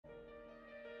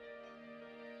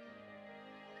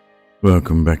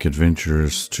Welcome back,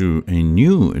 adventurers, to a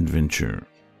new adventure.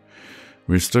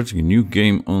 We're starting a new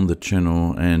game on the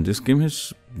channel, and this game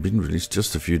has been released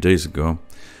just a few days ago.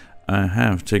 I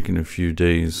have taken a few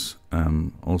days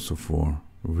also for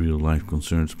real life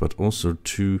concerns, but also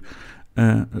to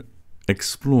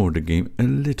explore the game a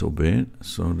little bit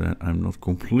so that I'm not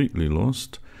completely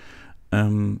lost.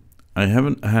 I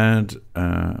haven't had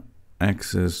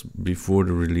access before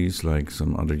the release like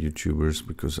some other YouTubers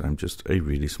because I'm just a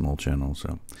really small channel,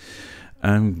 so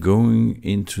I'm going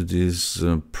into this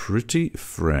pretty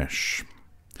fresh,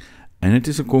 and it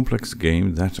is a complex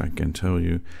game, that I can tell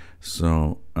you.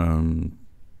 So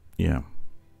yeah,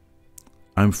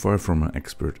 I'm far from an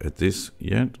expert at this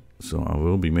yet, so I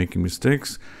will be making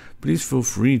mistakes. Please feel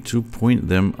free to point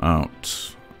them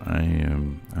out.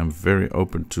 I'm very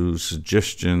open to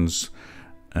suggestions.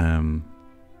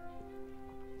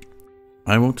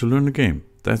 I want to learn the game.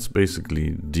 That's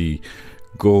basically the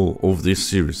goal of this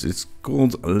series. It's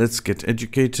called Let's Get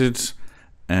Educated,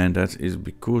 and that is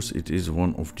because it is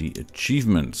one of the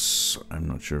achievements. I'm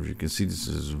not sure if you can see, this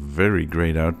is very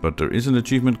grayed out, but there is an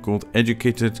achievement called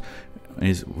Educated,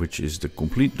 which is to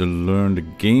complete the learn the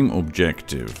game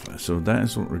objective. So that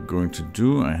is what we're going to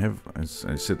do. I have, as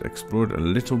I said, explored a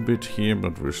little bit here,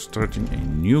 but we're starting a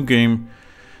new game.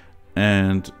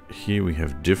 And here we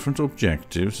have different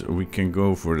objectives. We can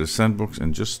go for the sandbox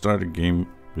and just start a game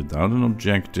without an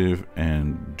objective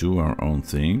and do our own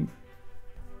thing.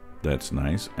 That's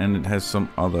nice. And it has some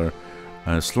other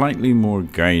slightly more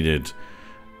guided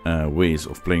ways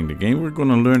of playing the game. We're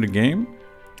gonna learn the game,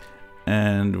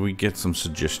 and we get some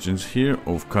suggestions here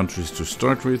of countries to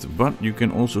start with, but you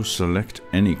can also select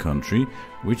any country,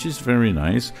 which is very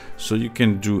nice. So you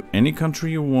can do any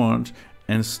country you want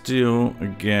and still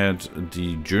get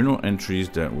the journal entries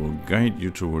that will guide you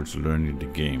towards learning the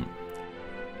game.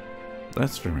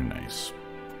 That's very nice.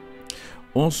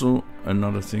 Also,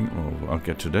 another thing, I'll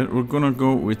get to that. We're gonna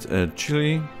go with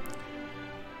Chile.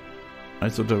 I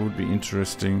thought that would be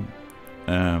interesting.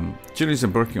 Chile is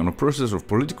embarking on a process of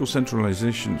political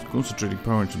centralization, concentrating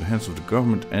power into the hands of the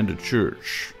government and the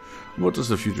church. What does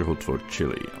the future hold for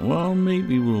Chile? Well,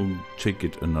 maybe we'll take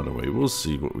it another way. We'll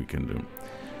see what we can do.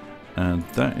 And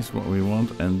that is what we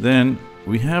want. And then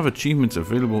we have achievements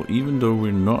available even though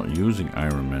we're not using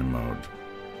Iron Man mode.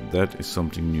 That is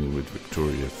something new with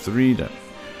Victoria 3 that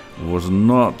was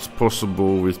not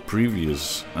possible with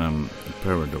previous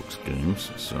Paradox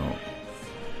games, so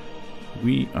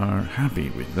we are happy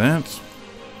with that.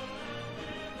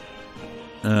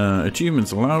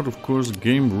 Achievements allowed, of course.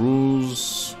 Game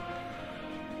rules.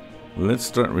 Let's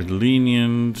start with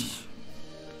lenient.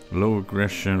 Low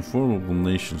aggression, formidable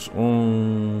nations,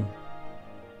 all.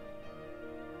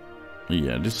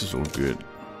 Yeah, this is all good.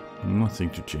 Nothing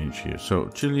to change here. So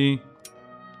Chile,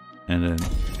 and then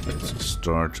let's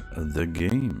start the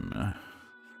game.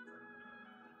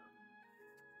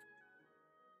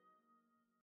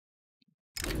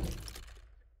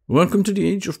 Welcome to the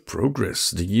Age of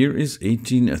Progress. The year is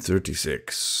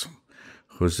 1836.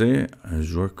 José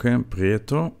Joaquín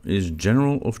Prieto is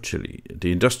General of Chile.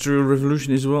 The Industrial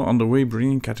Revolution is well underway,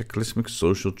 bringing cataclysmic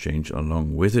social change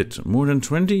along with it. More than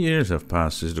 20 years have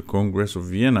passed since the Congress of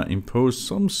Vienna imposed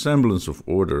some semblance of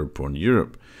order upon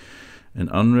Europe, and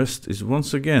unrest is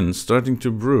once again starting to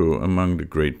brew among the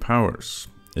great powers.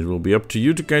 It will be up to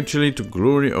you to guide Chile to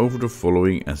glory over the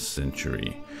following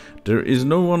century. There is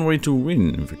no one way to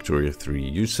win in Victoria 3.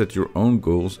 You set your own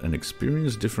goals and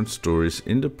experience different stories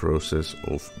in the process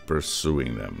of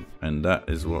pursuing them. And that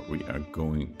is what we are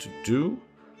going to do.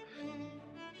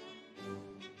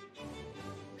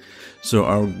 So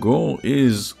our goal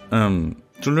is to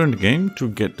learn the game, to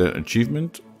get the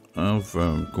achievement of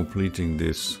completing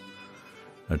this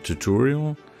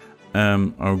tutorial.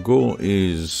 Our goal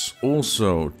is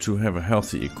also to have a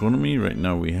healthy economy. Right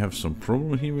now we have some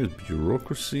problem here with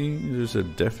bureaucracy. There's a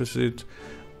deficit.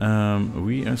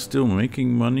 We are still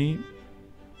making money,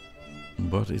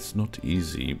 but it's not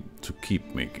easy to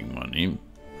keep making money.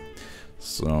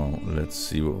 So let's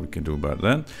see what we can do about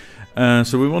that.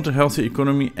 So we want a healthy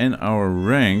economy, and our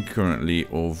rank currently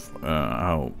of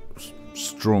how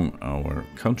strong our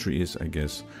country is, I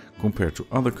guess, compared to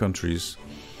other countries,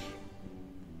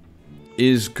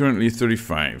 is currently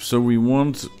 35. So we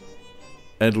want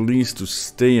at least to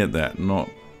stay at that, not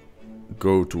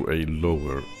go to a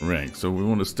lower rank. So we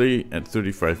want to stay at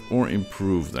 35 or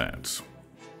improve that.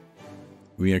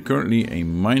 We are currently a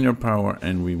minor power,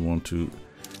 and we want to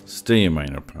stay a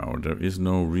minor power. There is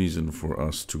no reason for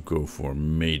us to go for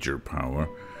major power.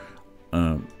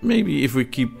 Maybe if we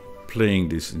keep playing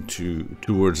this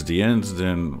towards the end,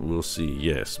 then we'll see,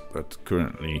 yes. But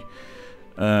currently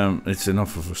It's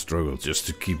enough of a struggle just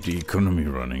to keep the economy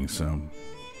running, so...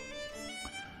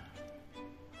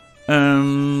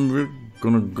 we're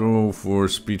gonna go for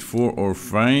speed 4 or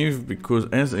 5, because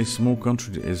as a small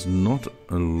country there is not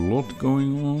a lot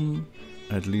going on,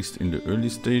 at least in the early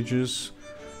stages.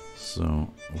 So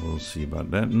we'll see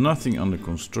about that. Nothing under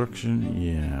construction,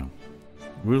 yeah.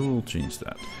 We'll change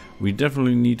that. We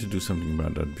definitely need to do something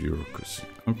about that bureaucracy.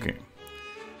 Okay.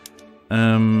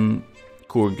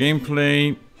 Core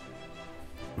gameplay.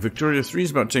 Victoria 3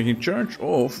 is about taking charge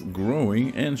of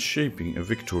growing and shaping a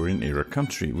Victorian era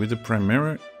country with a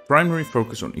primary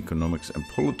focus on economics and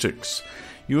politics.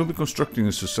 You will be constructing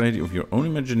a society of your own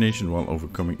imagination while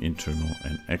overcoming internal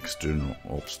and external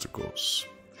obstacles.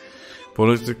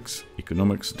 Politics,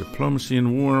 economics, diplomacy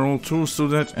and war are all tools to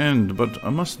that end, but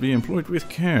must be employed with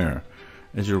care,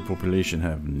 as your population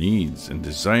have needs and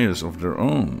desires of their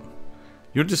own.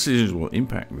 Your decisions will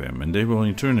impact them, and they will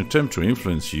in turn attempt to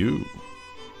influence you.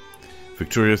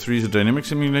 Victoria 3 is a dynamic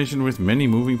simulation with many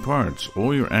moving parts.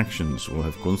 All your actions will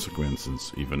have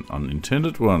consequences, even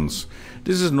unintended ones.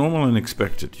 This is normal and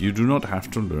expected. You do not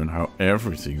have to learn how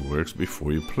everything works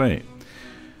before you play.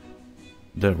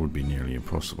 That would be nearly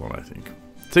impossible, I think.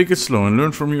 Take it slow and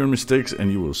learn from your mistakes,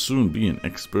 and you will soon be an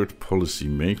expert policy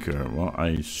maker. Well,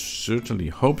 I certainly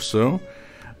hope so.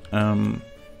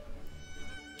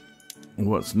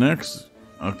 What's next?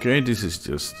 Okay, this is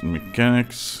just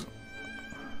mechanics.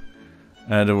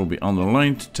 There will be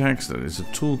underlined text, that is a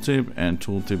tooltip, and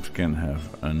tooltips can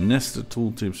have nested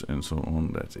tooltips and so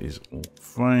on. That is all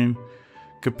fine.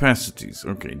 Capacities.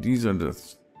 Okay, these are the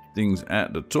things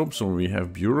at the top. So we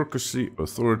have bureaucracy,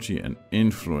 authority, and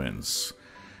influence.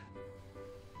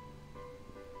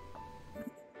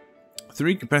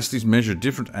 3 capacities measure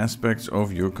different aspects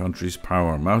of your country's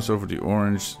power. Mouse over the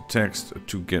orange text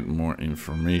to get more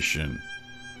information.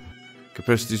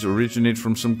 Capacities originate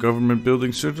from some government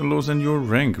building, certain laws, and your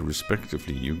rank,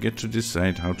 respectively. You get to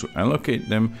decide how to allocate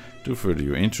them to further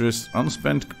your interests.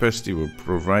 Unspent capacity will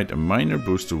provide a minor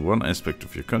boost to one aspect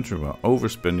of your country, while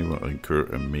overspending will incur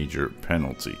a major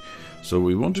penalty. So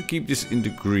we want to keep this in the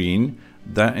green.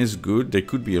 That is good. There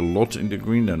could be a lot in the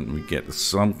green, then we get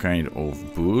some kind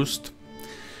of boost.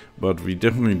 But we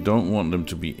definitely don't want them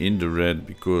to be in the red,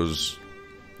 because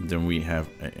then we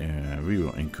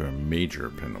will incur major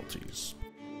penalties.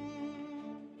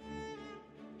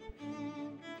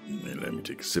 Let me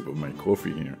take a sip of my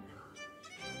coffee here.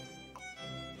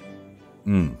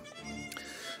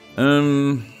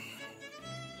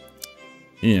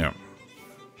 Yeah.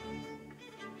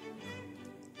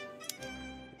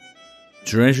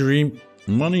 Treasury.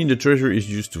 Money in the treasury is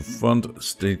used to fund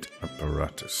state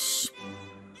apparatus.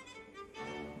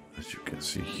 As you can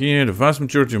see here, the vast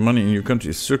majority of money in your country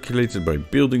is circulated by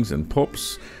buildings and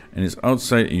pops and is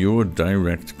outside your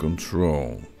direct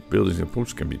control. Buildings and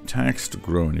pops can be taxed to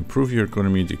grow and improve your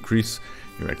economy, decrease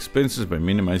your expenses by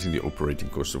minimizing the operating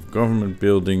cost of government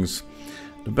buildings.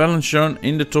 The balance shown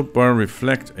in the top bar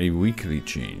reflects a weekly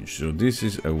change. So this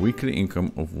is a weekly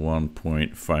income of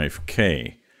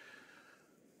 1.5k.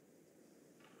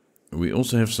 We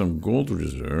also have some gold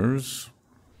reserves.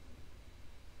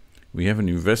 We have an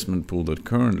investment pool that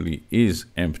currently is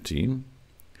empty.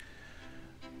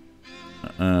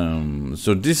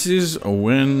 So this is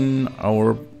when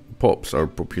our pops, our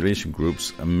population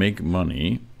groups, make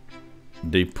money.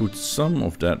 They put some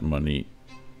of that money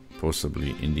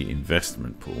possibly in the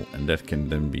investment pool, and that can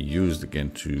then be used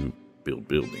again to build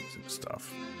buildings and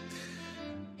stuff.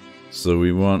 So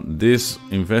we want this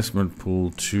investment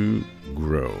pool to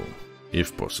grow,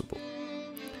 if possible.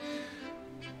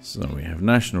 So we have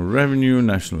national revenue,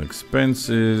 national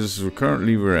expenses.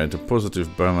 Currently we're at a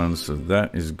positive balance, so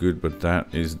that is good, but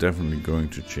that is definitely going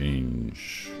to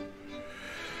change.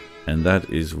 And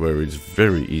that is where it's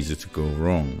very easy to go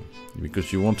wrong.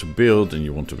 Because you want to build, and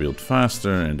you want to build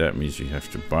faster, and that means you have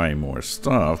to buy more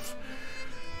stuff.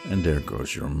 And there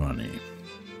goes your money.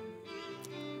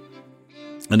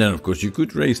 And then of course you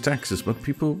could raise taxes, but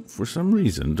people for some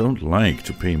reason don't like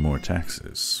to pay more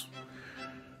taxes.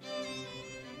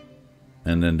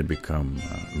 And then they become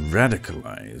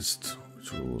radicalized,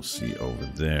 which we will see over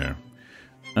there.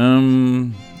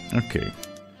 Okay.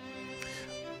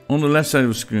 On the left side of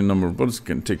the screen, a number of buttons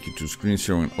can take you to screens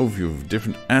showing an overview of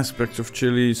different aspects of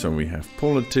Chile. So we have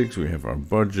politics, we have our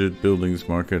budget, buildings,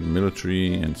 market,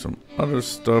 military, and some other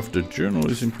stuff. The journal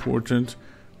is important.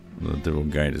 They will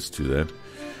guide us to that.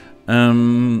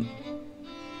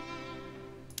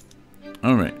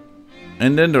 Alright.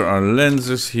 And then there are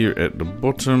lenses here at the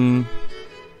bottom.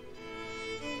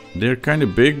 They're kind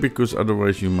of big because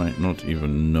otherwise you might not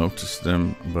even notice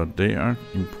them, but they are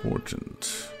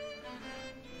important.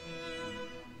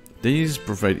 These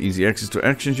provide easy access to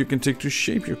actions you can take to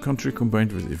shape your country,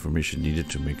 combined with information needed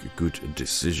to make good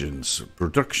decisions.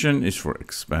 Production is for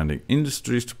expanding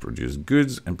industries to produce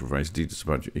goods and provides details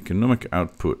about your economic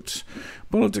output.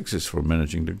 Politics is for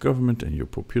managing the government and your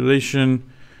population,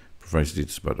 provides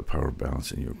details about the power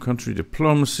balance in your country.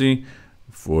 Diplomacy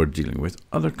for dealing with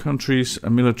other countries.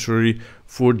 Military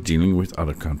for dealing with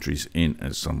other countries in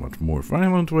a somewhat more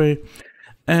violent way.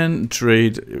 And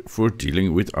trade for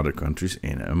dealing with other countries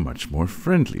in a much more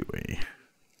friendly way.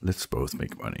 Let's both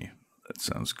make money. That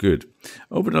sounds good.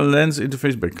 Open the lens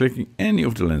interface by clicking any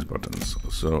of the lens buttons.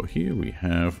 So here we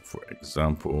have, for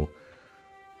example,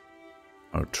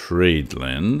 our trade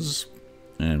lens.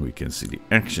 And we can see the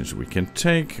actions we can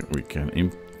take. We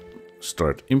can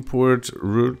start import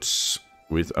routes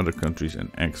with other countries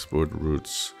and export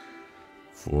routes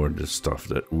for the stuff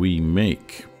that we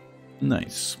make.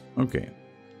 Nice. Okay.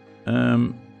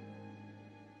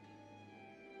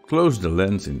 Close the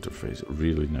lens interface,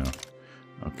 really now.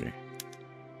 Okay.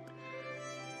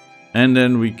 And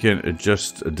then we can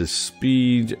adjust the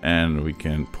speed and we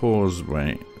can pause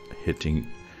by hitting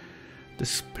the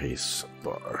space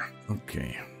bar.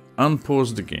 Okay.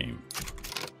 Unpause the game.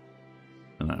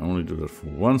 And I only do that for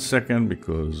 1 second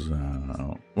because,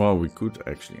 well, we could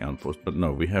actually unpause, but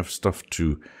no, we have stuff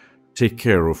to take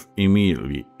care of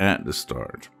immediately at the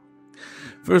start.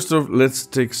 First off, let's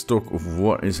take stock of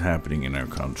what is happening in our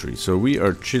country. So we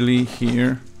are Chile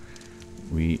here.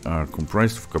 We are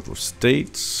comprised of a couple of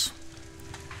states.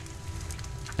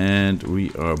 And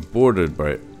we are bordered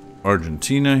by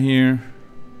Argentina here,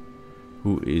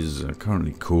 who is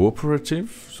currently cooperative.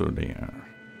 So they are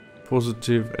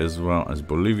positive, as well as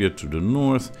Bolivia to the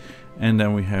north. And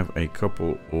then we have a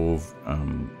couple of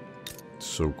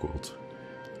so-called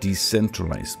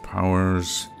decentralized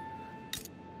powers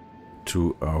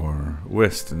to our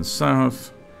west and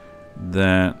south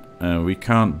that we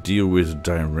can't deal with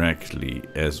directly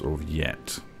as of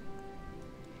yet.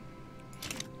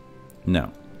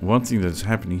 Now, one thing that's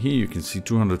happening here, you can see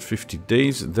 250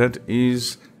 days, that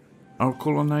is our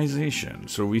colonization.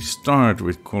 So we start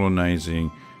with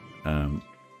colonizing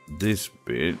this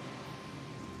bit.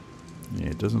 Yeah,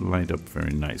 it doesn't light up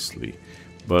very nicely,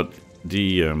 but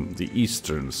the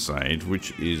eastern side,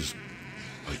 which is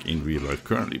like in real life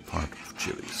currently part of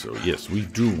Chile. So yes, we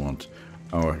do want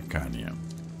our Arcania.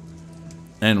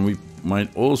 And we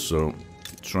might also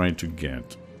try to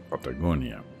get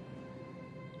Patagonia.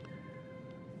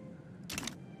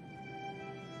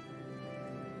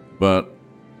 But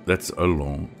that's a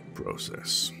long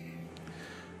process.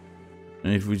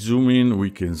 And if we zoom in, we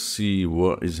can see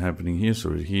what is happening here.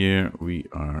 So here we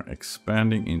are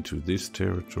expanding into this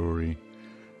territory.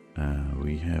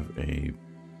 We have a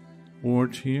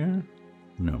port here.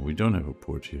 No, we don't have a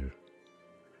port here.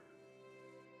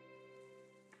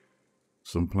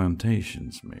 Some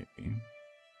plantations, maybe.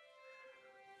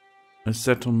 A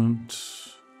settlement.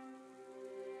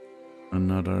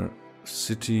 Another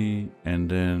city. And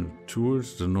then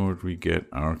towards the north we get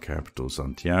our capital,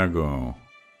 Santiago,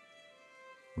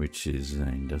 which is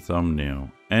in the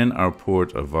thumbnail. And our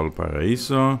port of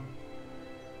Valparaiso.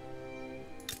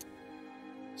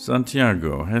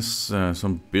 Santiago has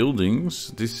some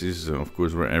buildings. This is, of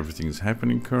course, where everything is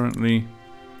happening currently.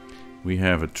 We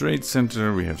have a trade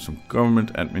center, we have some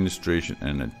government administration,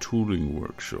 and a tooling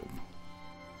workshop.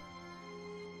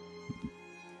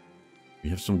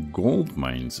 We have some gold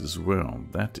mines as well.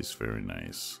 That is very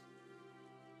nice.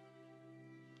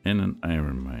 And an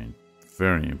iron mine.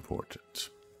 Very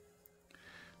important.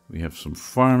 We have some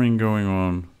farming going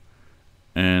on.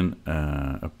 And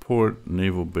a port,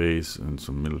 naval base, and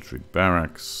some military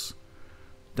barracks.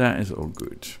 That is all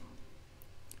good.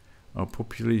 Our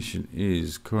population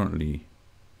is currently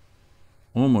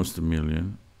almost 1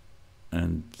 million.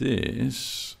 And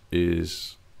this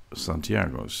is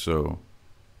Santiago. So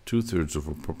 2/3 of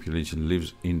our population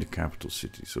lives in the capital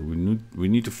city. So we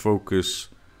need to focus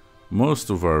most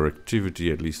of our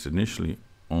activity, at least initially,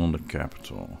 on the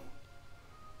capital.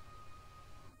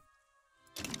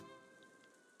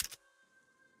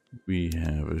 We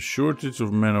have a shortage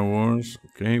of men of wars.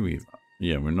 Okay,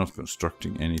 we're not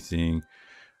constructing anything.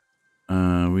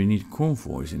 We need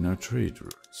convoys in our trade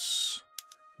routes.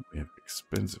 We have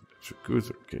expensive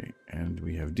goods. Okay, and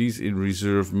we have these in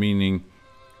reserve, meaning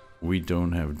we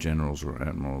don't have generals or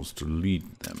admirals to lead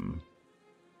them.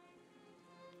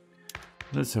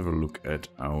 Let's have a look at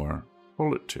our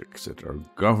politics, at our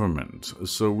government.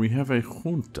 So we have a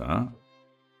junta.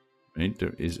 Right?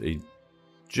 There is a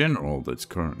general that's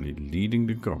currently leading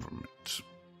the government.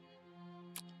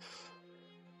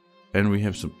 And we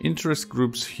have some interest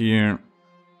groups here.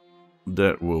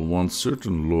 that will want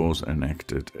certain laws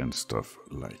enacted and stuff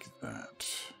like that.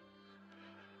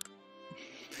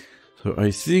 So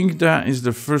I think that is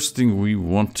the first thing we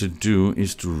want to do,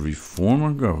 is to reform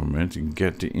our government and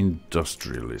get the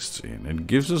industrialists in. It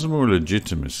gives us more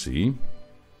legitimacy,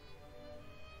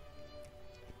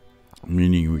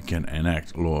 meaning we can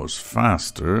enact laws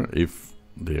faster if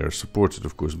they are supported,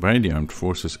 of course, by the armed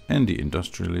forces and the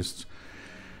industrialists.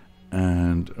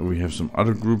 And we have some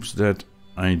other groups that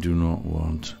I do not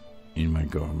want in my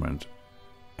government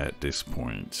at this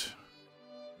point.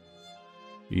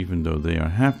 Even though they are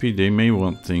happy, they may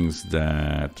want things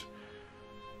that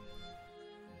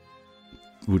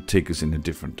would take us in a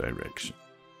different direction.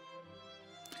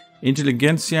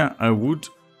 Intelligentsia I would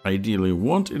ideally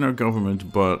want in our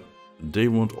government, but they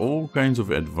want all kinds of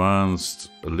advanced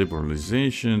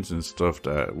liberalizations and stuff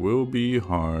that will be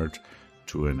hard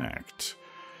to enact.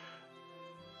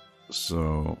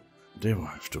 So they will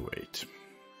have to wait.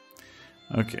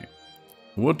 Okay,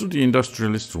 what do the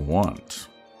industrialists want,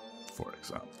 for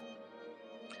example?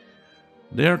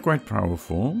 They are quite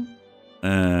powerful.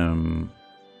 And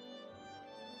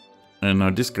now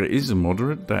this guy is a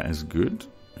moderate, that is good.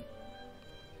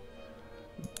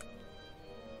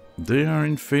 They are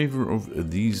in favor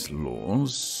of these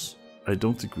laws. I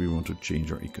don't think we want to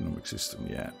change our economic system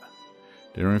yet.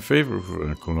 They are in favor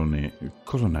of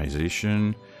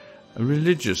colonization,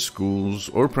 religious schools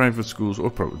or private schools,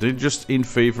 or they're just in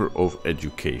favor of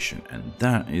education, and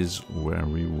that is where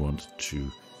we want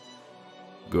to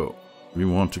go. We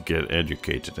want to get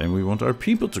educated, and we want our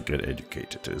people to get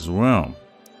educated as well.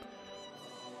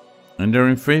 And they're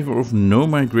in favor of no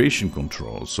migration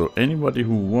control, so anybody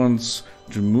who wants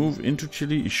to move into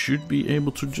Chile should be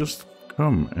able to just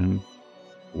come and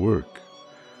work.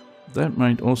 That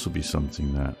might also be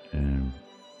something that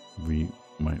we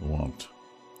might want.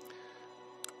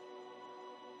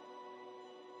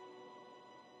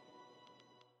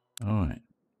 All right.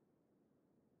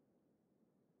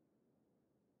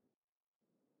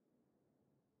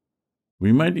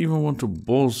 We might even want to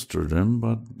bolster them,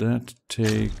 but that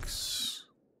takes...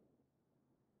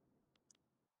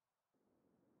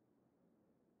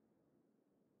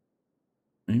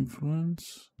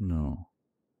 influence? No.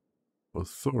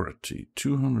 Authority.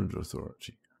 200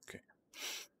 authority. Okay.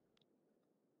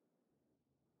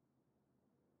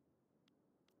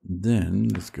 Then,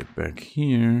 let's get back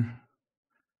here.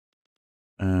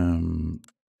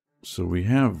 So we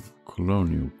have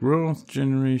colonial growth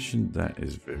generation. That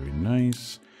is very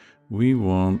nice. We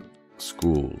want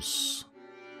schools.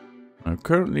 Now,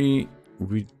 currently,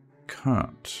 we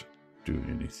can't do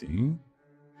anything.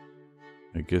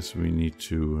 I guess we need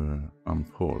to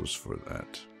unpause for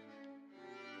that.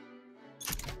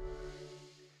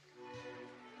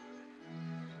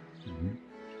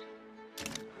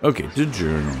 Okay, the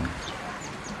journal.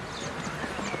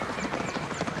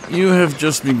 You have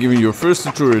just been given your first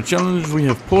tutorial challenge. We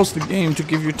have paused the game to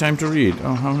give you time to read.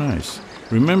 Oh, how nice.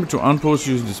 Remember to unpause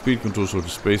using the speed controls or the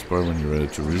spacebar when you're ready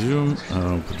to resume.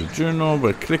 Put the journal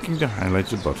by clicking the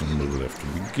highlighted button on the left to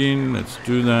begin. Let's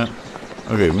do that.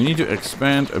 Okay, we need to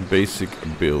expand a basic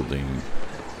building.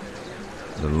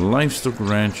 The livestock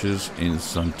ranches in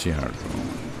Santiago.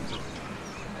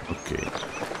 Okay.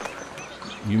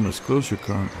 You must close your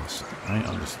car. Yes, I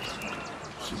understand.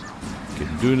 So you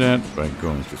can do that by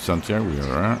going to Santiago.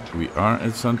 We are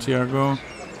at Santiago.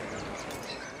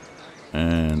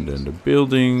 And then the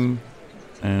building.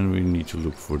 And we need to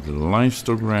look for the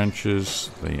livestock ranches.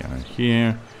 They are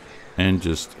here. And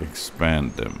just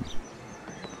expand them.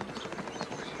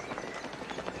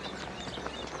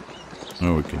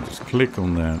 Now we can just click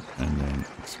on that and then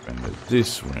expand it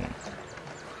this way.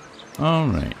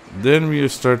 Alright, then we are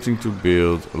starting to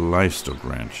build livestock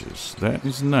ranches. That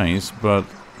is nice, but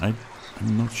I'm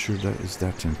not sure that is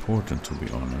that important, to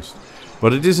be honest.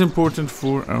 But it is important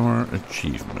for our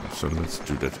achievement, so let's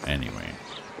do that anyway.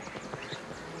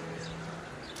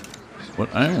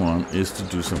 What I want is to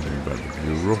do something about the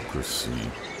bureaucracy.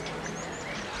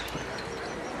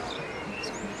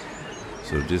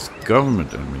 So this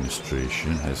government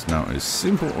administration has now a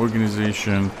simple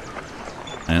organization,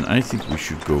 and I think we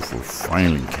should go for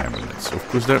filing cabinets. Of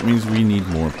course, that means we need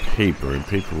more paper, and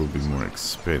paper will be more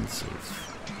expensive.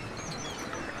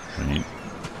 Right?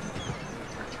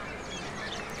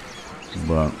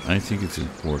 But I think it's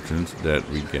important that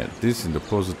we get this in the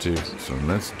positive, so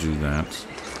let's do that.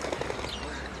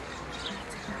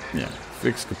 Yeah,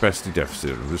 fix capacity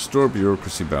deficit, restore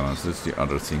bureaucracy balance, that's the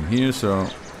other thing here, so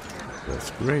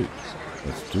that's great.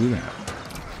 Let's do that.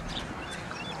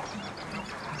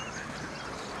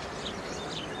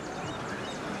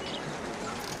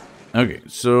 Okay,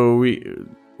 so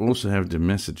also have the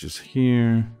messages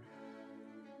here.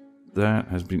 That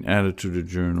has been added to the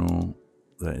journal.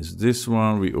 That is this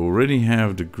one. We already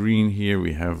have the green here.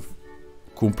 We have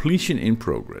completion in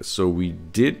progress. So we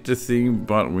did the thing,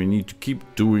 but we need to keep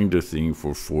doing the thing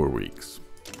for 4 weeks.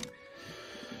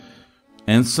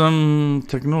 And some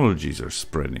technologies are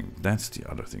spreading. That's the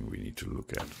other thing we need to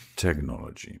look at.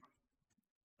 Technology.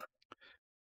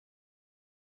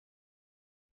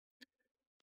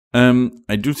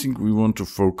 I do think we want to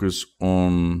focus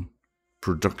on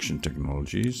production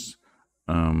technologies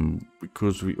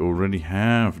because we already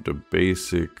have the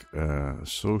basic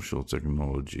social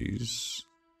technologies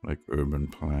like urban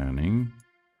planning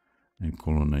and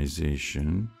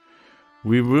colonization.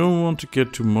 We will want to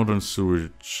get to modern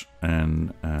sewage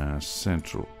and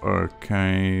central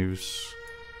archives.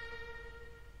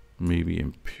 Maybe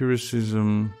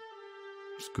empiricism.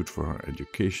 It's good for our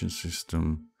education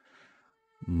system.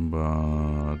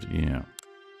 But yeah.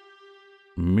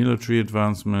 Military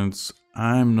advancements,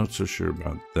 I'm not so sure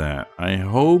about that. I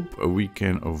hope we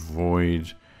can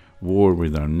avoid war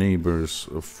with our neighbors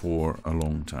for a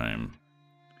long time.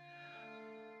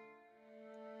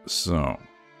 So,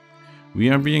 we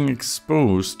are being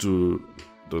exposed to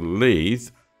the lathe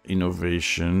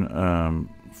innovation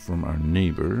from our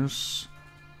neighbors.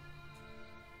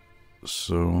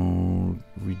 So,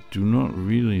 we do not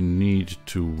really need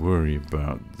to worry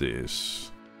about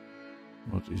this.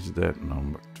 What is that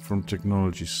number? From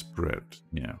technology spread,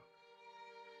 yeah.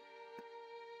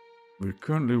 We're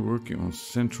currently working on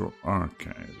central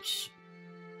archives.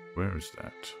 Where is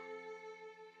that?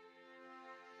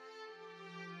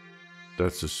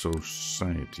 That's a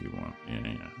society one.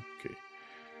 Yeah,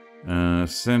 okay.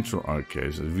 Central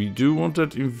archives. We do want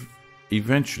that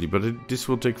eventually, but this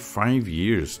will take 5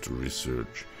 years to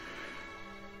research.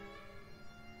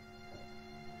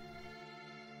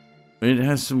 It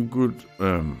has some good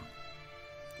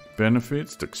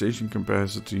benefits, taxation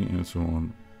capacity and so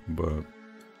on, but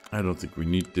I don't think we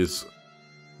need this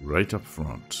right up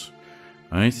front.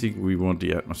 I think we want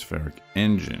the atmospheric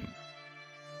engine.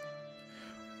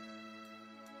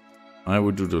 I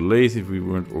would do the lathe if we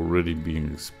weren't already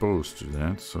being exposed to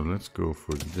that, so let's go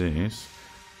for this.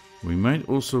 We might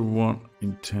also want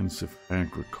intensive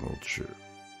agriculture.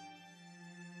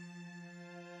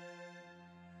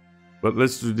 But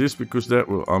let's do this because that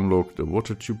will unlock the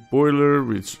water tube boiler,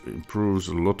 which improves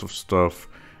a lot of stuff,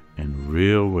 and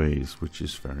railways, which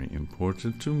is very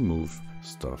important to move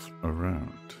stuff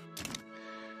around.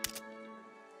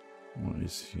 What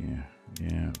is here?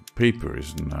 Yeah, paper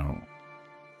is now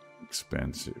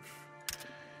expensive.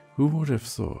 Who would have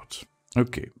thought?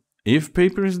 Okay, if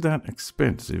paper is that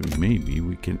expensive, maybe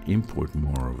we can import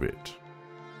more of it.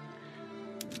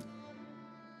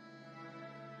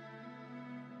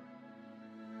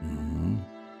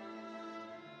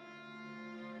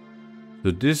 So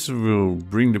this will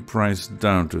bring the price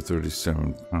down to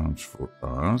 £37 for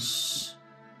us.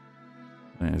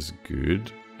 That's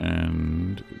good.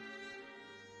 And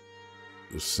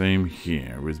the same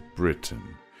here with Britain.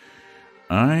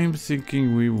 I'm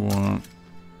thinking we want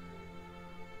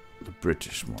the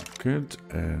British market,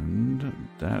 and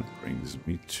that brings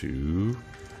me to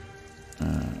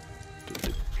the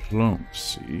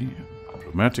diplomacy.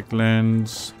 Diplomatic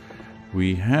lens.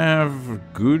 We have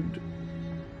good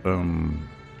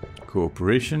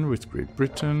cooperation with Great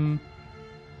Britain,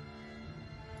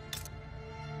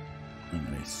 and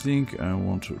I think I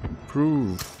want to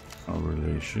improve our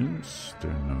relations.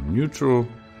 They're now neutral.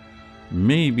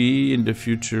 Maybe in the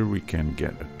future we can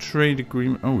get a trade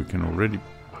agreement. Oh, we can already...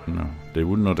 No, they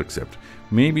would not accept.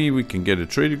 Maybe we can get a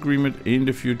trade agreement in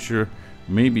the future.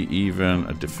 Maybe even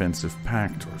a defensive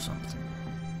pact or something.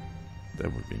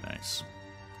 That would be nice.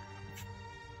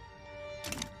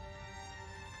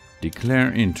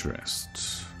 Declare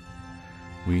interests.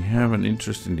 We have an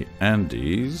interest in the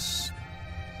Andes.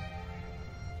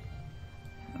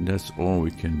 And that's all we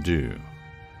can do.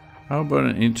 How about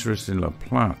an interest in La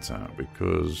Plata?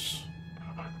 Because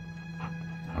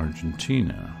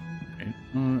Argentina.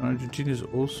 Argentina is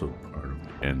also part of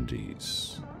the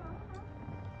Andes.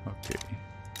 Okay.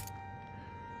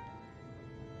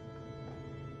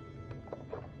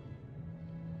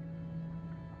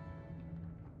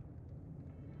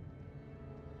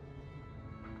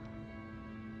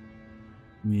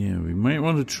 Yeah, we might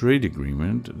want a trade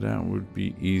agreement. That would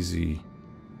be easy.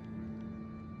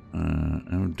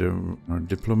 Our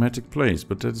diplomatic place,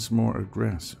 but that is more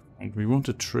aggressive. We want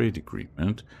a trade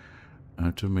agreement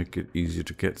to make it easier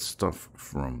to get stuff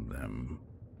from them.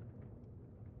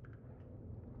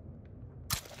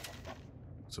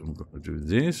 So I'm going to do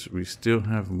this. We still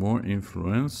have more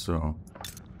influence, so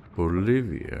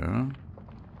Bolivia.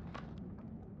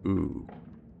 Ooh.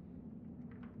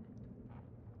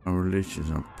 Our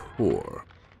relations are poor.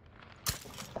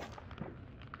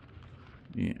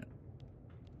 Yeah.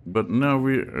 But now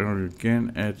we are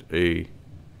again at a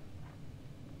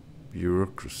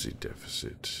bureaucracy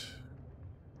deficit.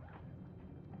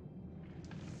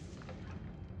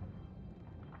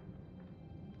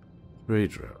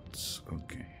 Trade routes,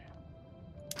 okay.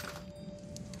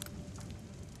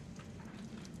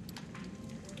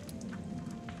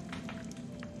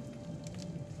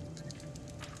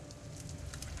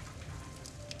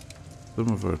 Some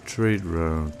of our trade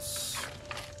routes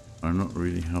are not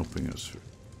really helping us.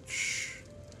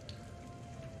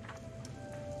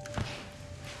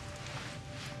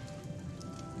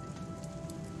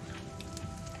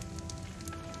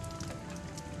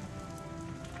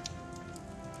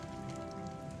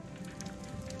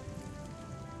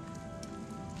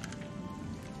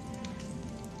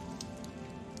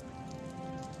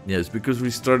 Yes, because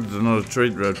we started another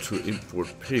trade route to import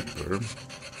paper.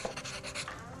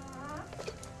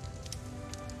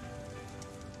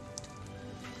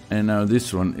 And now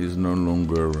this one is no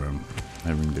longer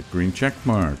having the green check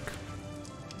mark.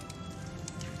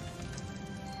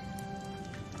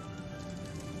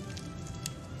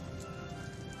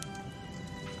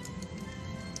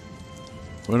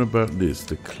 What about this?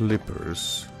 The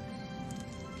clippers.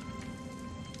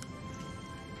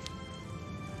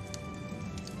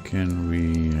 Can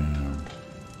we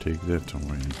take that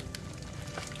away?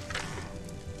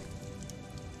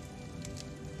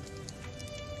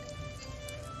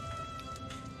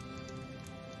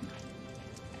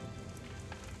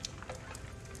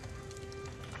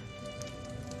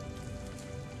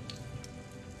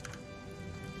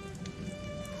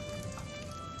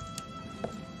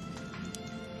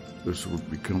 This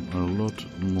would become a lot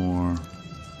more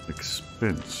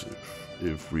expensive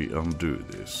if we undo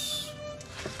this.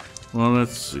 Well,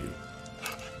 let's see.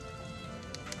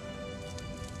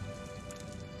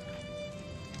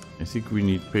 I think we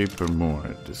need paper more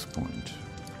at this point.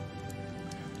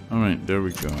 Alright, there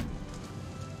we go.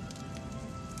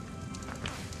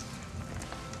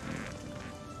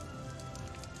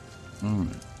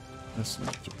 Alright, that's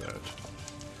not too bad.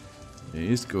 It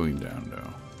is going down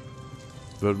though.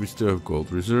 But we still have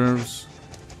gold reserves.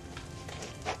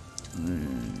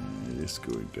 It is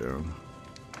going down.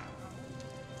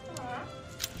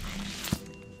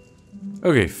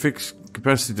 Okay, fixed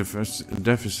capacity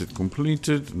deficit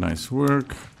completed. Nice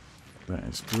work. That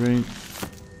is great.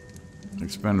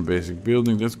 Expand a basic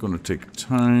building. That's going to take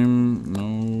time.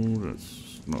 No,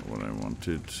 that's not what I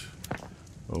wanted.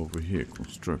 Over here,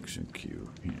 construction queue.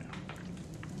 Here.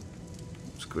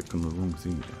 Let's click on the wrong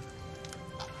thing there.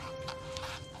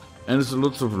 And there's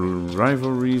lots of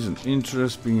rivalries and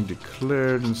interests being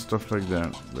declared and stuff like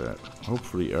that that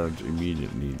hopefully aren't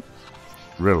immediately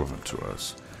relevant to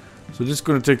us. So this is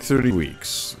going to take 30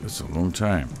 weeks. That's a long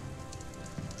time.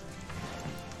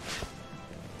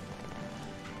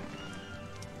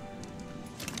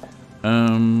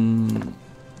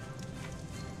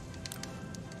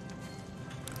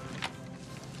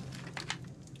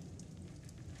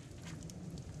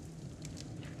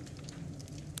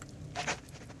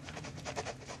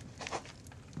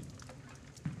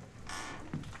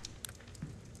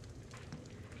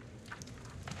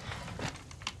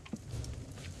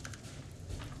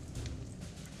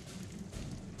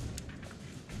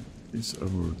 Is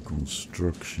our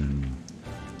construction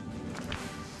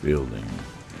building.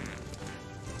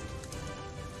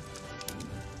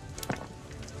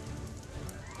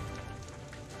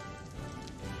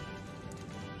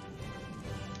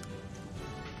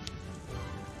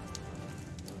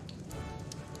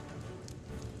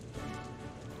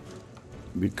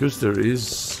 Because there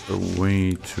is a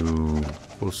way to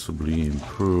possibly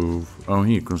improve. Oh,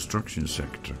 here, construction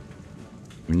sector.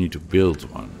 We need to build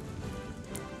one.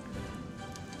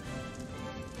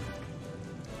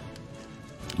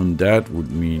 And that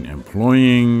would mean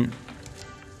employing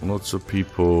lots of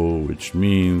people, which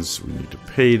means we need to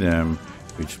pay them,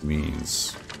 which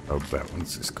means our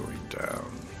balance is going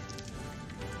down.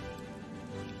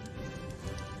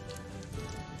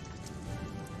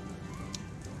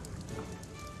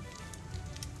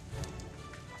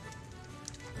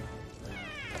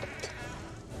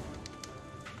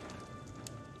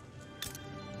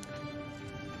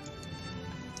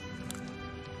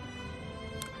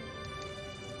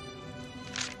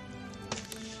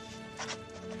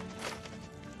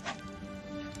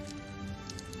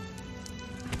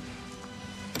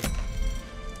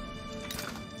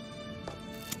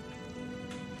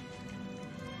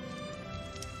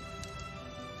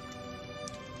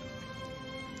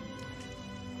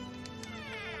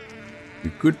 We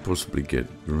could possibly get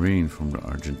grain from the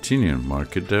Argentinian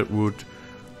market. That would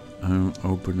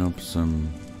open up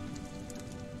some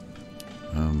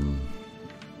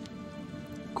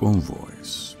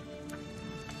convoys.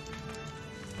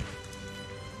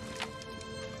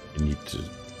 We need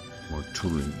more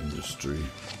tooling industry.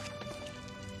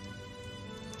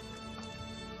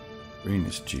 Grain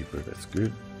is cheaper, that's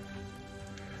good.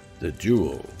 The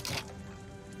duel.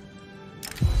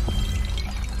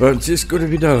 Francisco de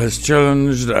Vidal has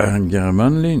challenged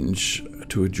German Lynch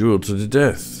to a duel to the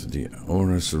death. The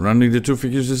aura surrounding the two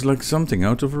figures is like something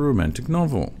out of a romantic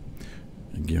novel.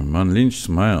 German Lynch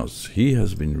smiles. He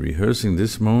has been rehearsing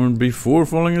this moment before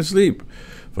falling asleep.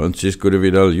 Francisco de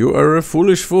Vidal, you are a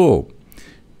foolish fool.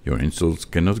 Your insults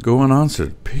cannot go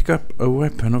unanswered. Pick up a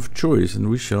weapon of choice and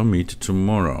we shall meet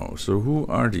tomorrow. So who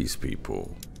are these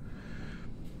people?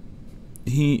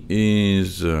 He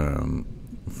is from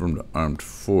the Armed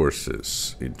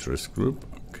Forces interest group.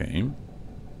 Okay.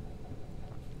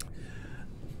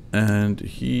 And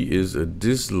he is a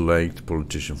disliked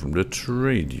politician from the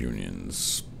trade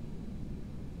unions.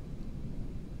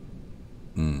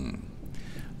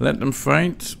 Let them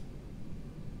fight.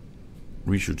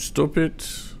 We should stop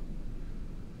it.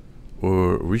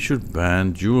 Or we should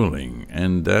ban dueling.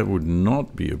 And that would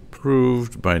not be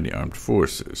approved by the armed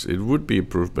forces. It would be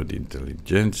approved by the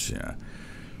intelligentsia.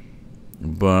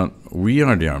 But we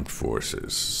are the armed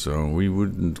forces. So we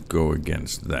wouldn't go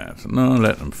against that. No,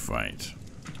 let them fight.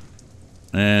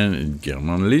 And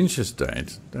German Lynch has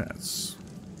died. That's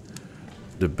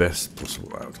the best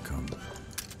possible outcome.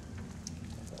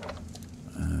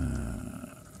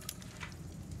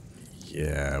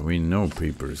 Yeah, we know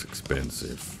paper is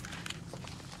expensive.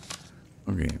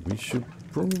 Okay, we should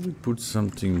probably put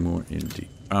something more in the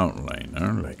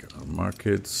outliner, like our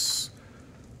markets.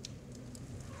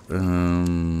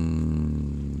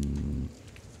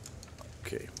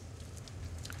 Okay.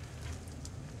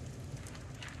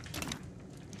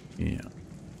 Yeah.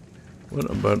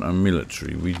 What about our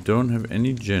military? We don't have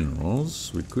any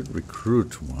generals. We could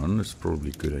recruit one. That's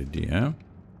probably a good idea.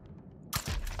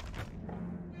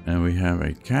 And we have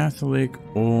a Catholic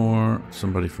or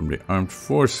somebody from the armed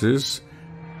forces,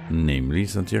 namely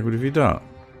Santiago de Vidal.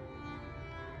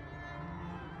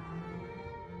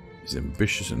 He's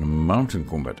ambitious and a mountain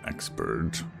combat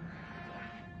expert.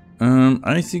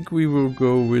 I think we will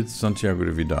go with Santiago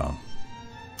de Vidal.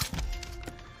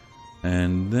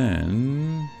 And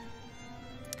then,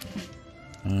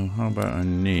 how about our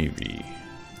navy?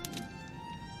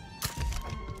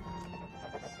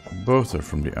 Both are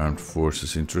from the Armed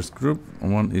Forces interest group.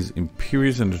 One is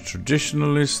Imperious and a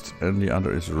Traditionalist, and the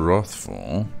other is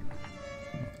Wrathful.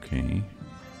 Okay.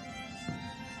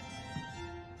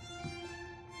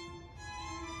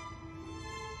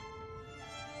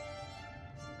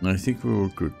 I think we will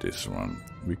recruit this one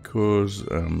because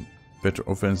better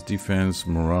offense, defense,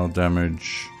 morale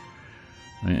damage,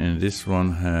 and this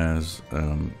one has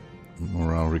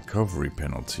morale recovery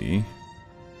penalty.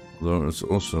 Although it's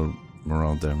also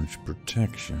morale damage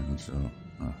protection, so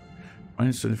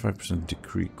minus 35%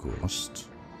 decree cost.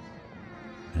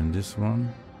 And this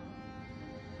one,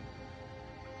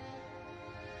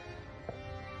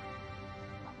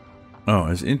 oh,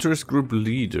 as interest group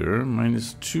leader,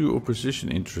 minus 2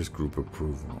 opposition interest group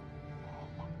approval.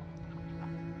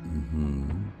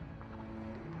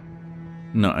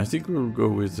 No, I think we'll go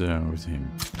with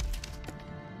him.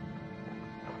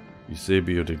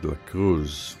 Eusebio de la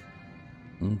Cruz.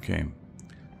 Okay,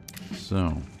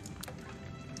 so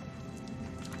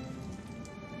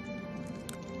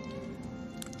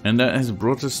and that has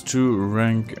brought us to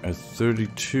rank at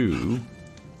 32.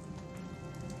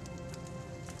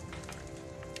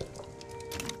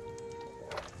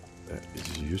 That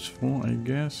is useful, I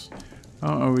guess.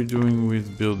 How are we doing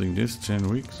with building this? 10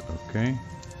 weeks. Okay,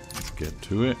 let's get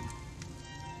to it.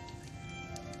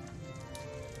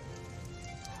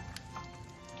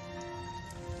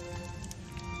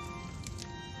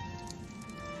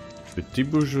 Petit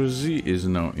bourgeoisie is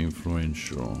now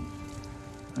influential.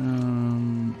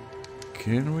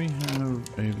 Can we have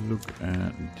a look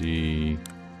at the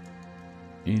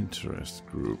interest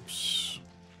groups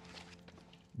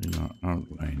in our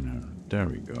outliner? There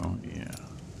we go, yeah.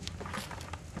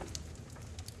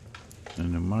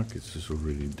 And the markets is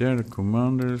already there, the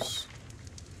commanders.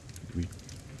 We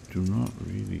do not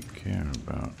really care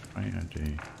about. Why are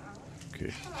they?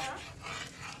 Okay.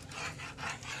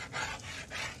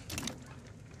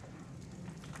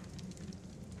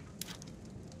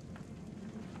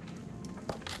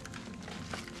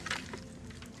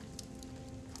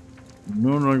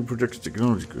 No longer protects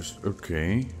technology cost.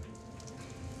 Okay.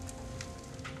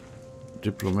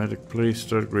 diplomatic play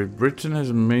started. Great Britain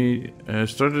has made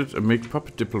started a make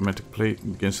puppet diplomatic play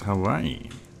against Hawaii.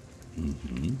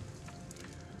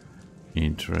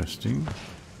 Interesting.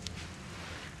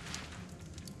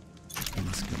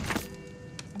 Let's go.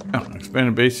 Oh,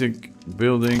 expanded basic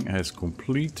building has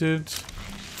completed.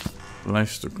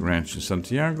 Livestock ranch in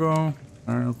Santiago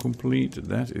are complete.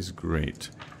 That is great.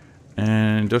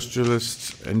 And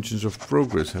industrialist engines of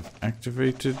progress have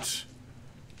activated.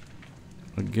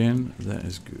 Again, that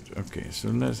is good. Okay, so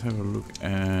let's have a look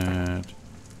at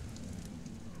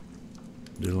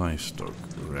the livestock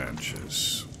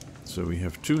ranches. So we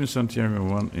have 2 in Santiago,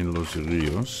 1 in Los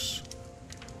Rios.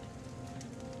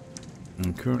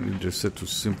 And currently they're set to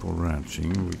simple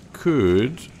ranching. We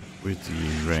could, with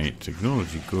the right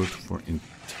technology, go for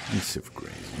intensive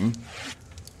grazing.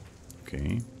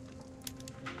 Okay.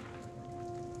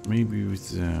 Maybe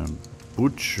with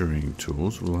butchering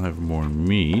tools we'll have more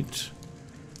meat.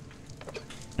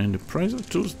 And the price of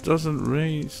tools doesn't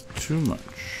raise too much.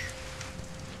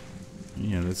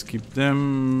 Yeah, let's keep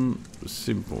them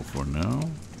simple for now.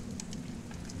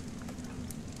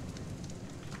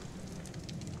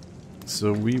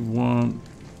 So we want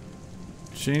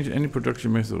change any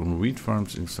production method on wheat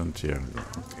farms in Santiago.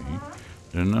 Okay.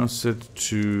 They're now set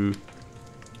to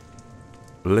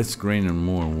less grain and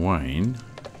more wine.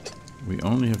 We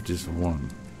only have this one.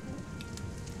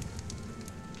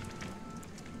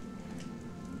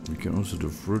 We can also do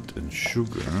fruit and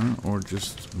sugar or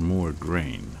just more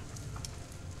grain.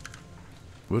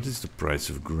 What is the price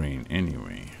of grain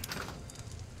anyway?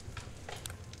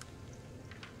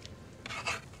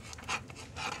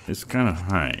 It's kind of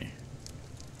high.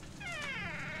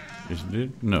 Isn't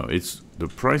it? No, it's the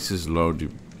price is low, the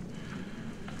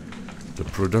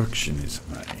production is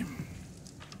high.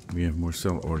 We have more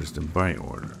sell orders than buy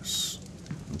orders.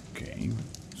 Okay.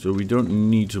 So we don't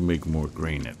need to make more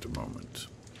grain at the moment.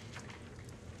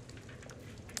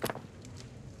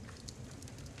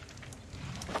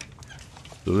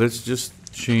 So let's just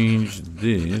change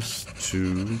this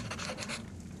to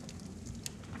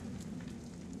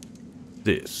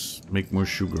this. Make more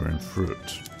sugar and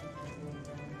fruit.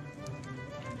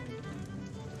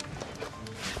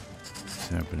 What's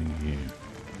happening here?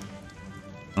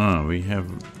 Ah, we have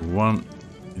one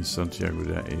in Santiago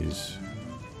that has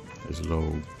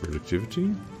low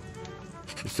productivity.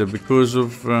 Is that because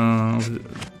of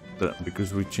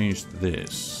because we changed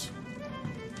this?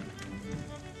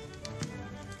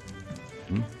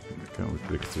 Can we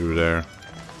click through there?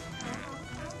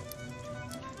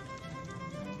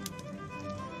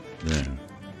 There.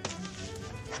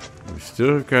 We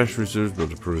still have cash reserves, but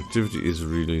the productivity is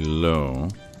really low.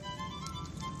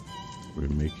 We're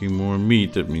making more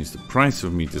meat. That means the price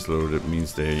of meat is lower. That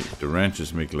means the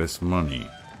ranchers make less money.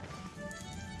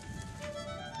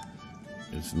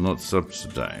 It's not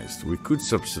subsidized. We could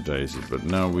subsidize it, but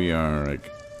now we are like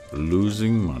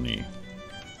losing money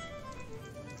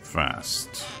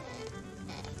fast.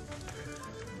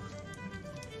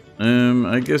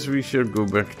 I guess we should go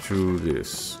back to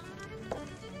this.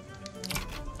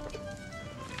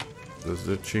 Does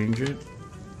that change it?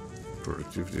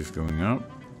 Productivity is going up.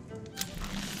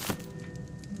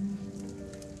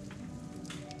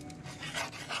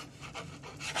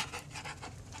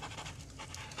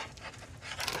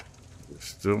 We're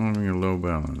still having a low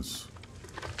balance.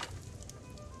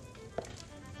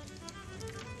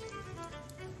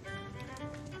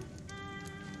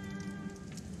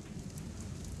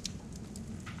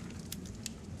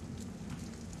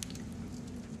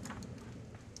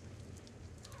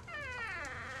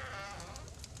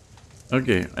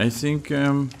 Okay, I think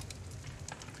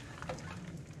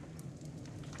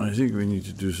we need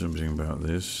to do something about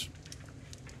this.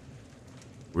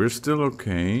 We're still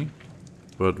okay,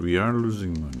 but we are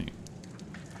losing money.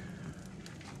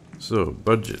 So,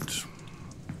 budget.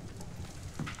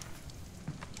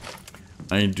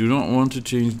 I do not want to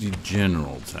change the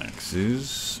general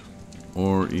taxes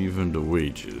or even the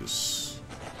wages.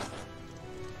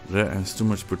 That has too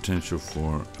much potential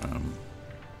for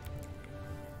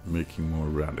making more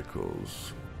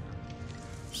radicals,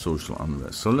 social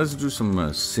unrest. So let's do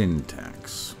some sin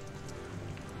tax.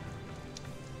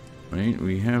 Right,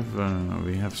 we have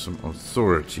some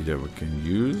authority that we can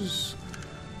use.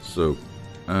 So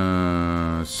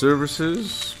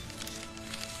services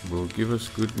will give us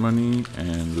good money,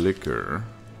 and liquor.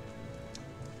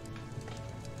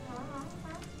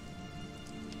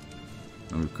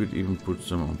 And we could even put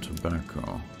some on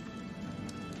tobacco.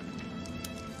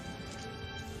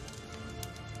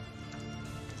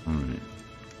 Alright.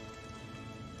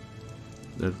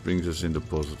 That brings us into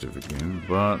positive again,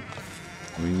 but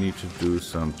we need to do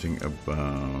something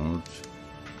about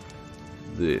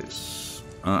this?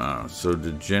 So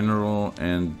the general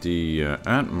and the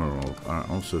admiral are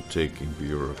also taking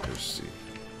bureaucracy.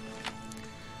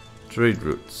 Trade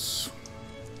routes.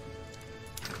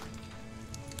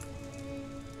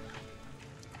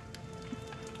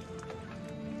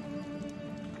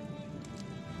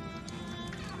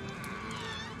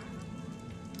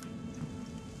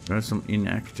 There are some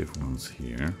inactive ones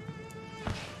here.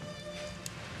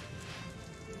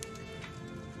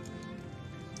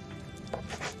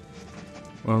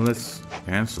 Well, let's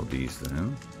cancel these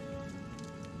then.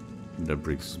 That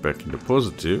brings us back into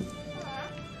positive.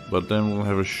 But then we'll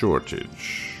have a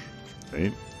shortage,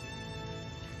 right?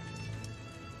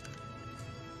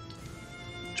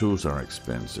 Tools are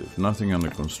expensive. Nothing under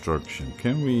construction.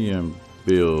 Can we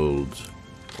build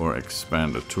or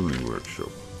expand a tooling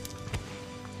workshop?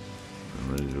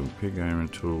 I'm ready to do pig iron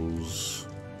tools.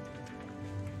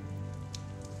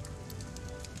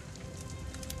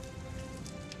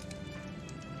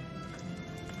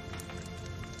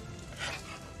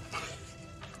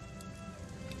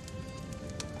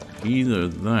 Either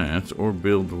that or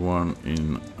build one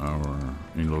in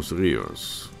Los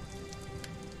Rios.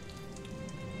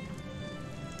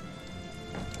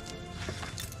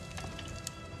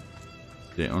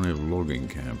 They only have logging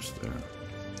camps there.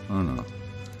 Oh no.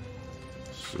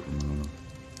 So,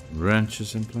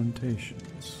 ranches and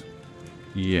plantations.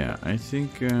 Yeah, I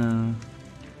think we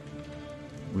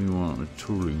want a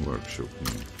tooling workshop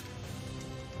here.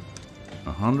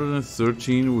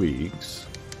 113 weeks.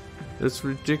 That's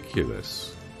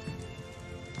ridiculous.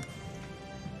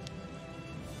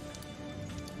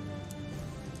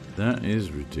 That is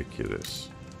ridiculous.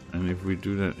 And if we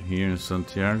do that here in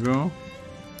Santiago,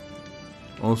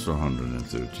 also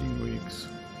 113 weeks.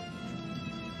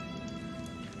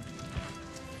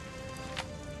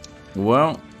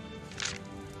 Well,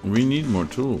 we need more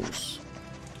tools.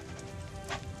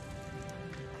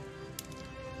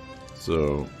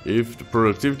 So, if the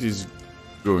productivity is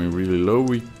going really low,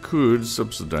 we could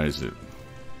subsidize it.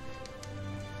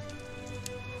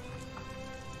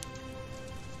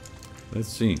 Let's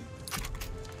see.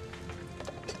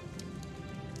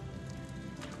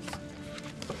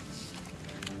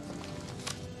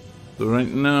 So right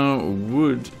now,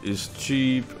 wood is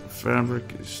cheap,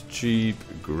 fabric is cheap,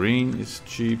 grain is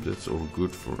cheap, that's all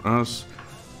good for us.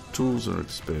 Tools are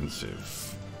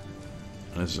expensive.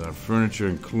 That's our furniture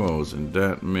and clothes, and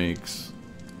that makes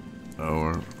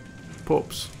our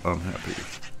pops unhappy.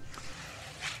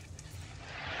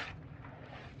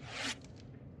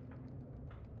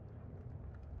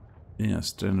 Yeah,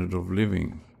 standard of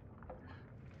living.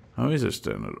 How is a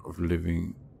standard of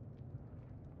living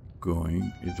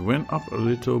going? It went up a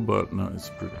little, but now it's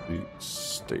pretty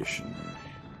stationary.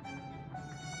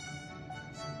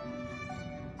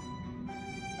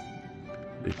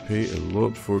 They pay a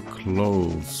lot for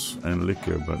clothes and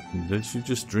liquor, but they should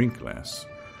just drink less.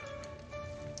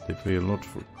 They pay a lot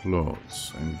for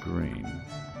clothes and grain.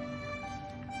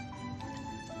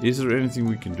 Is there anything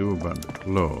we can do about the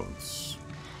clothes?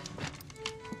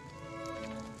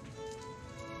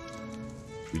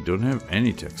 We don't have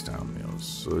any textile mills,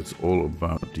 so it's all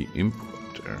about the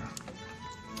import there.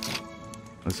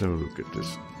 Let's have a look at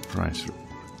this price report.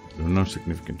 There are no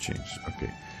significant changes. Okay.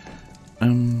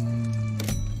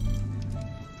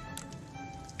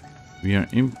 We are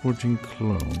importing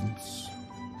clothes.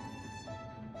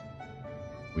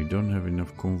 We don't have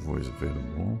enough convoys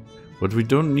available, but we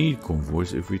don't need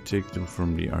convoys if we take them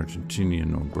from the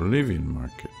Argentinian or Bolivian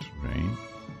market, right?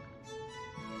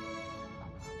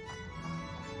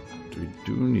 We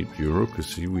do need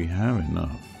bureaucracy, we have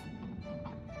enough.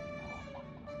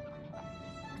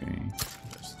 Okay,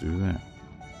 let's do that.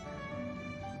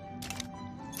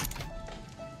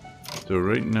 So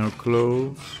right now,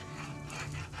 clothes.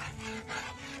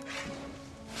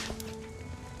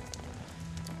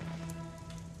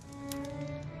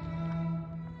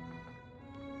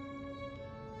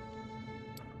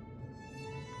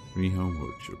 Three home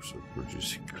workshops are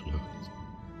producing clothes.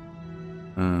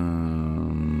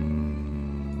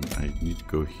 I need to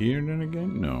go here then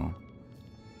again? No.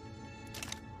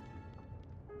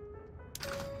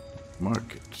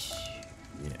 Market.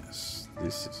 Yes,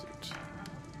 this is it.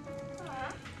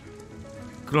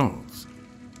 Clothes.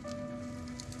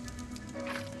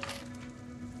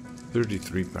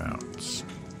 33 pounds.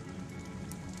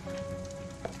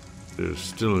 There's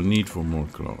still a need for more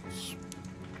clothes.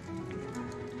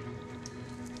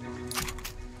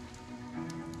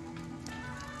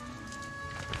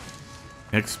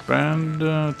 Expand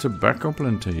tobacco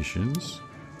plantations.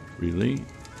 Really?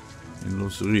 In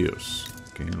Los Rios.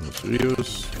 Okay, Los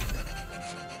Rios.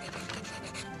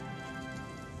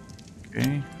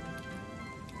 Okay.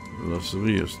 Los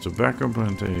Rios, tobacco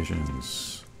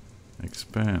plantations.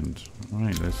 Expand.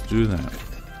 Alright, let's do that.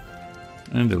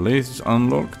 And the lathe is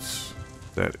unlocked.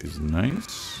 That is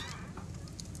nice.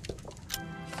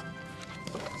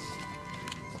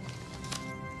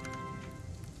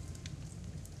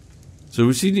 So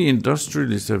we see the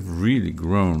industrialists have really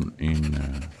grown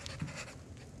in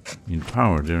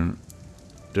power.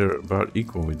 They're about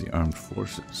equal with the armed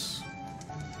forces.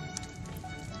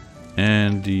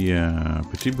 And the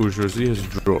petite bourgeoisie has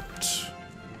dropped.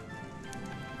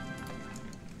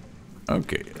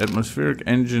 Okay, atmospheric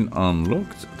engine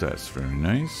unlocked. That's very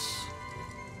nice.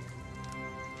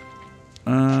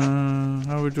 How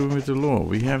are we doing with the law?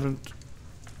 We haven't...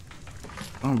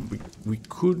 Oh, we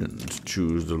couldn't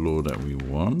choose the law that we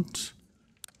wanted.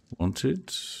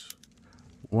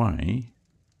 Why?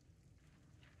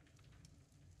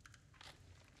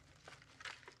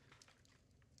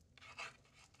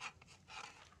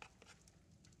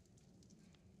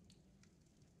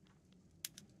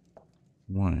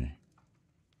 Why?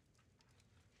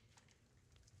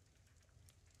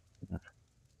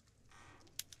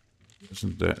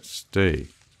 Doesn't that stay?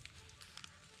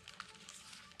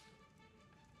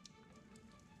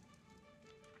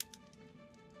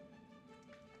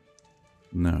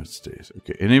 No, it stays.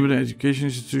 Okay. Enable the education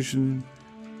institution.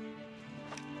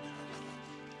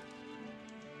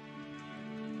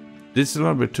 This is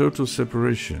allowed by total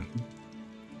separation.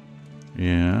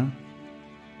 Yeah.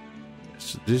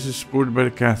 So this is supported by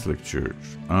the Catholic Church.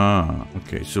 Ah,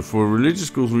 okay. So for religious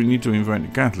schools, we need to invite the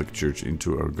Catholic Church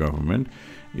into our government.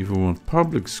 If we want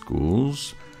public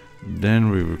schools, then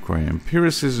we require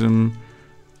empiricism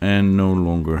and no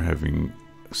longer having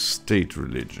state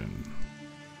religion.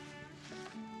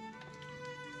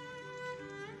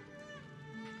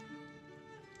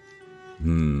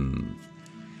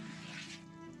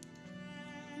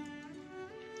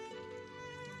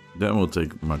 That will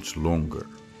take much longer.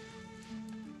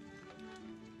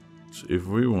 So if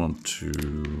we want to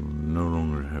no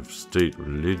longer have state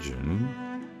religion,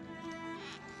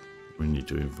 we need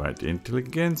to invite the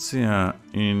intelligentsia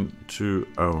into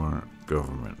our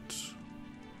government.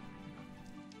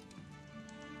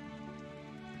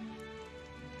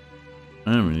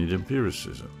 And we need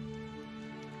empiricism.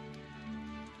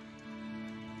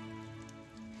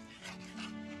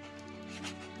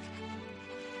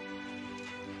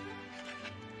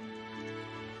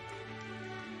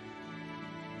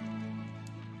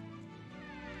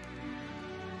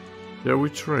 Shall we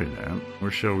try that,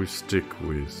 or shall we stick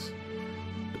with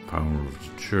the power of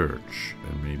the church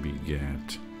and maybe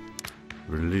get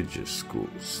religious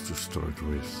schools to start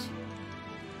with?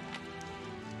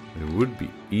 It would be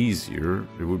easier,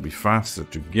 it would be faster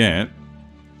to get.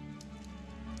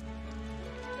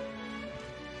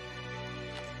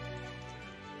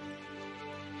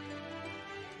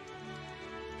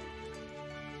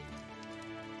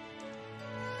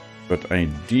 But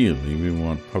ideally we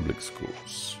want public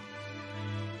schools.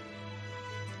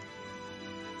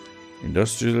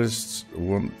 Industrialists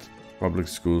want public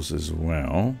schools as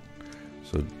well,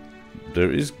 so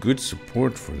there is good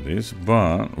support for this,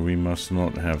 but we must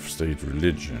not have state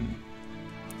religion.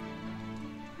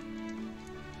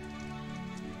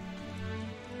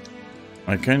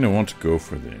 I kind of want to go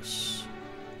for this,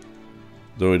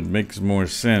 though it makes more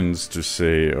sense to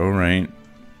say, alright,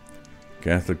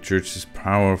 Catholic Church is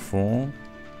powerful,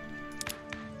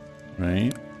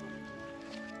 right?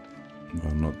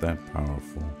 Well, not that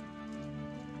powerful.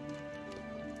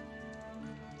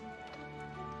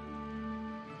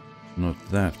 Not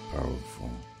that powerful.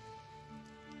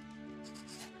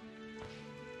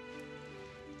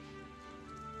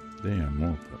 They are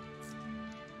more powerful.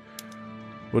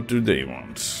 What do they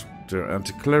want? They're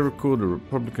anti-clerical, the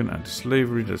Republican,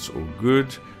 anti-slavery, that's all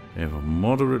good. They have a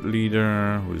moderate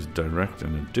leader who is direct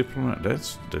and a diplomat.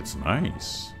 That's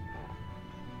nice.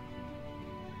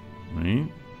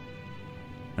 Right?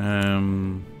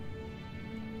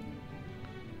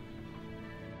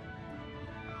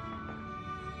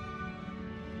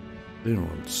 They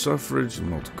want suffrage,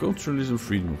 multiculturalism,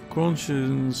 freedom of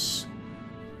conscience,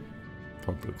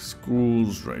 public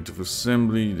schools, right of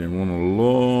assembly. They want a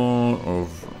lot of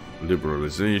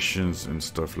liberalizations and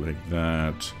stuff like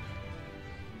that.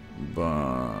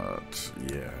 But,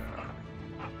 yeah.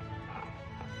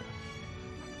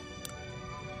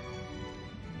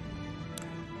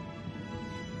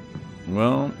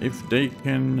 Well, if they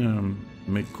can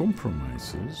make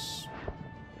compromises,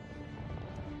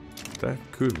 that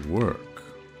could work.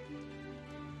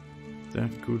 That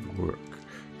could work.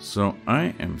 So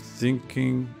I am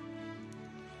thinking,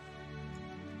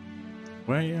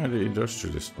 why are the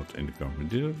industrialists not in the government?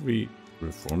 Didn't we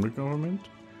reform the government?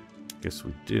 Guess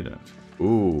we didn't.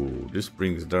 Ooh, this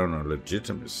brings down our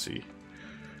legitimacy.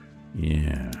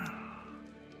 Yeah.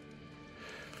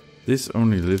 This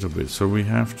only a little bit, so we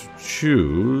have to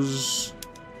choose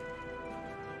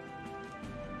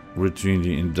between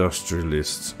the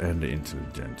industrialists and the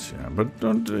intelligentsia. But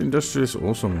don't the industrialists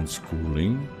also want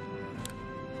schooling?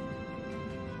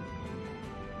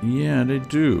 Yeah, they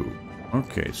do.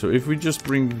 Okay, so if we just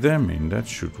bring them in, that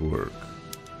should work.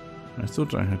 I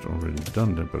thought I had already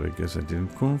done that, but I guess I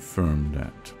didn't confirm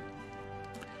that.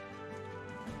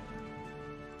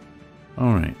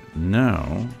 Alright,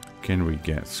 now can we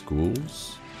get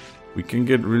schools? We can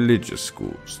get religious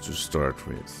schools to start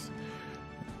with.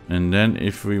 And then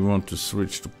if we want to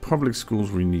switch to public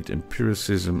schools, we need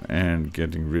empiricism and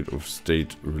getting rid of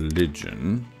state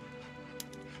religion.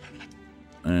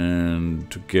 And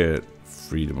to get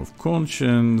freedom of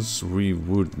conscience, we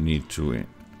would need to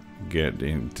get the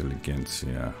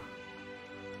intelligentsia.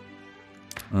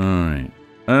 Alright,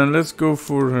 let's go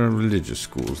for religious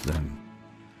schools then,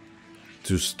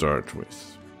 to start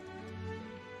with.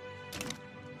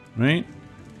 Right?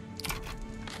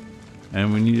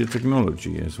 And we need a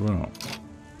technology as well.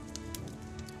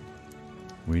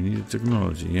 We need a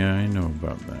technology, yeah, I know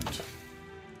about that.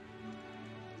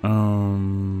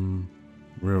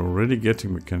 We're already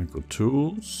getting mechanical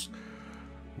tools,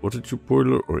 water tube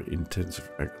boiler, or intensive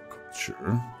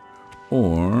agriculture,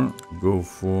 or go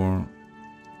for,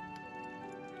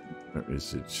 where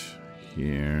is it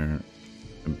here,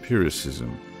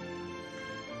 empiricism.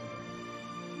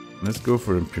 Let's go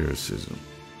for empiricism.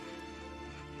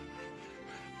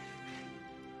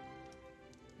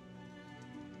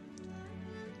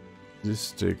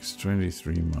 This takes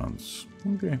 23 months.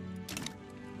 Okay.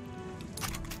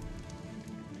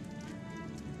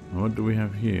 What do we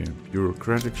have here?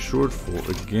 Bureaucratic shortfall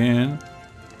again.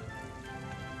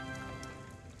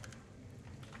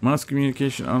 Mass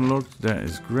communication unlocked. That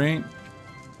is great.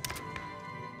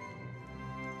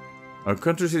 Our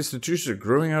country's institutions are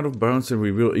growing out of bounds and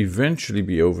we will eventually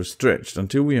be overstretched.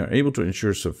 Until we are able to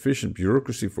ensure sufficient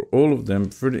bureaucracy for all of them,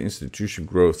 further institution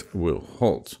growth will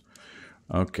halt.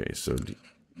 Okay, so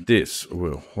this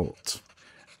will halt.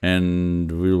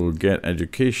 And we will get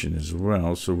education as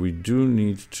well, so we do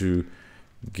need to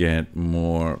get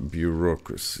more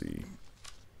bureaucracy.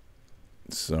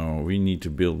 So we need to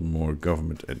build more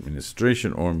government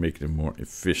administration or make them more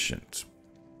efficient.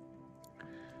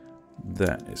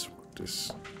 That is what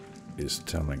this is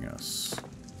telling us.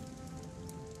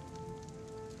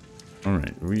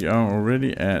 Alright, we are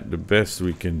already at the best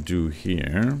we can do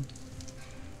here.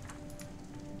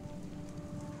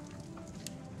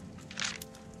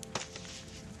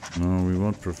 No, we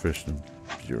want professional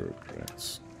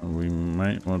bureaucrats. We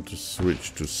might want to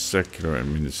switch to secular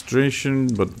administration,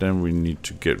 but then we need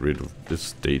to get rid of the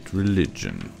state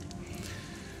religion.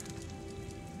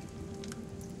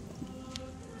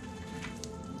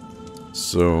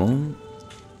 So,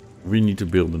 we need to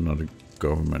build another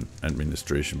government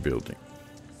administration building.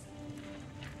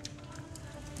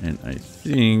 And I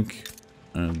think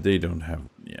they don't have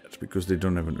one yet, because they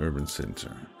don't have an urban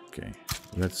center. Okay,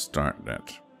 let's start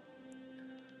that.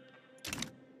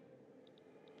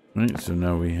 Right, so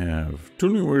now we have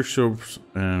tuning workshops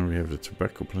and we have the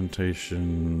tobacco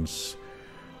plantations.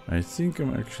 I think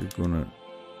I'm actually gonna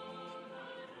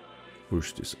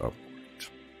push this upward.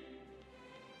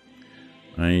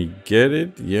 I get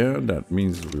it, yeah, that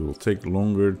means we will take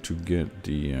longer to get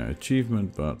the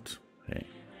achievement, but hey,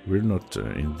 we're not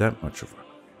in that much of a...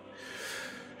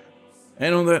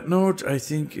 And on that note, I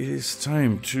think it is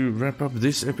time to wrap up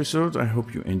this episode. I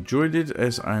hope you enjoyed it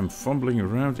as I'm fumbling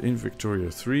around in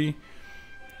Victoria 3.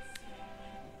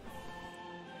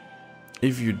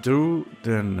 If you do,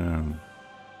 then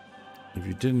if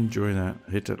you did enjoy that,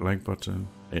 hit that like button.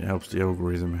 It helps the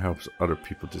algorithm, helps other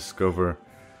people discover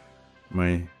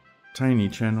my tiny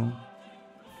channel.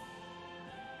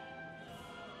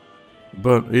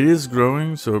 But it is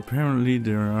growing, so apparently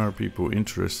there are people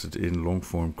interested in long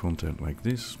form content like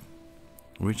this,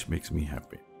 which makes me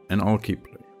happy. And I'll keep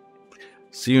playing.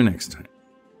 See you next time.